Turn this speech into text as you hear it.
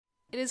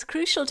It is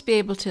crucial to be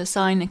able to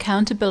assign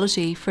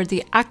accountability for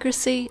the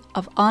accuracy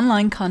of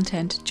online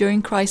content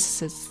during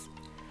crises.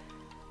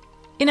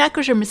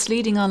 Inaccurate or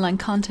misleading online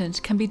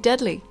content can be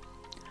deadly.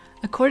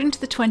 According to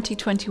the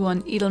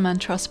 2021 Edelman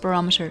Trust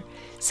Barometer,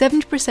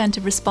 70%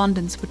 of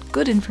respondents with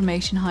good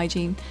information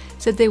hygiene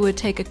said they would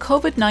take a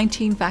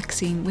COVID-19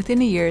 vaccine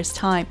within a year's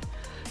time,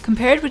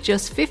 compared with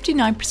just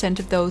 59%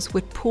 of those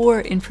with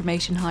poor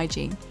information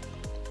hygiene.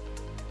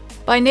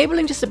 By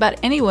enabling just about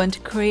anyone to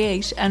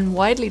create and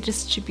widely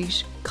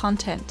distribute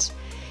content,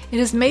 it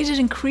has made it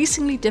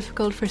increasingly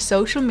difficult for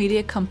social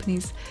media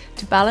companies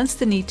to balance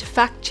the need to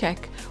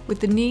fact-check with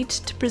the need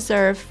to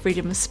preserve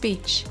freedom of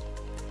speech.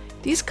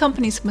 These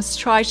companies must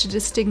try to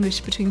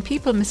distinguish between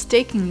people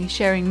mistakenly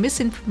sharing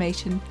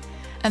misinformation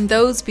and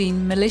those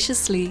being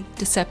maliciously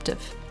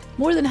deceptive.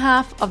 More than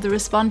half of the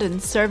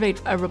respondents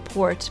surveyed a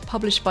report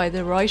published by the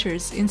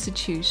Reuters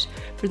Institute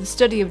for the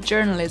Study of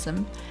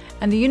Journalism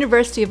and the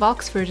University of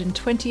Oxford in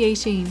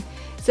 2018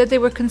 said they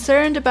were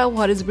concerned about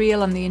what is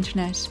real on the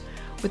internet,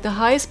 with the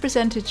highest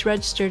percentage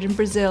registered in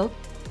Brazil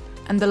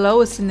and the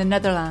lowest in the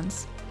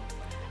Netherlands.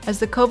 As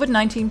the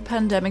COVID-19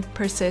 pandemic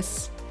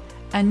persists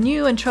and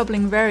new and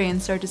troubling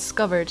variants are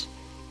discovered,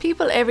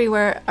 people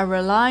everywhere are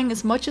relying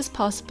as much as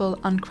possible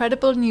on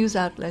credible news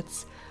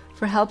outlets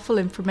for helpful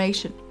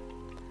information.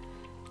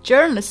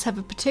 Journalists have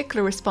a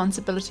particular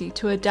responsibility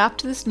to adapt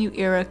to this new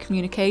era of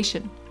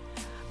communication,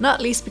 not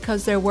least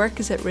because their work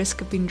is at risk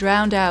of being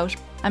drowned out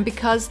and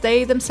because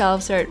they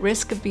themselves are at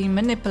risk of being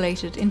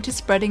manipulated into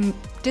spreading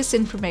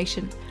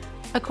disinformation,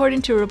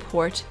 according to a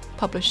report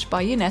published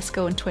by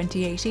UNESCO in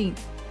 2018.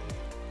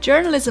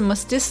 Journalism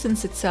must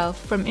distance itself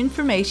from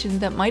information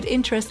that might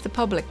interest the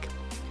public,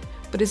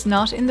 but is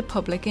not in the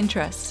public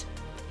interest.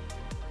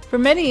 For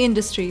many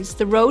industries,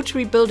 the road to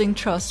rebuilding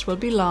trust will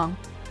be long.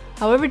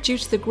 However, due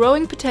to the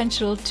growing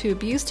potential to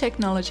abuse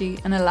technology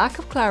and a lack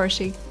of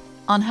clarity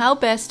on how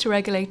best to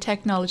regulate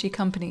technology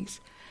companies.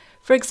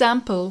 For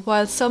example,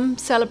 while some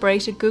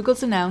celebrated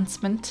Google's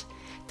announcement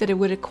that it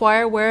would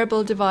acquire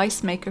wearable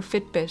device maker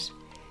Fitbit,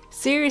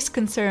 serious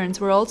concerns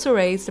were also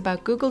raised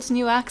about Google's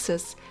new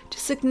access to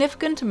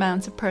significant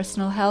amounts of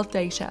personal health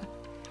data,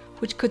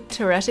 which could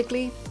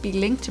theoretically be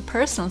linked to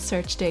personal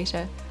search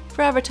data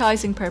for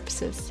advertising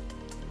purposes.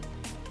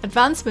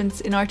 Advancements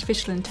in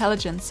artificial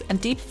intelligence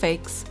and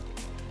deepfakes,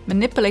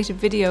 manipulated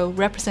video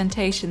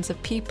representations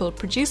of people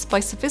produced by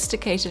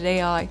sophisticated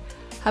AI,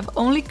 have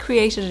only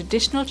created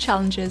additional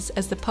challenges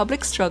as the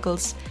public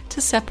struggles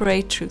to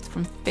separate truth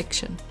from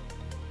fiction.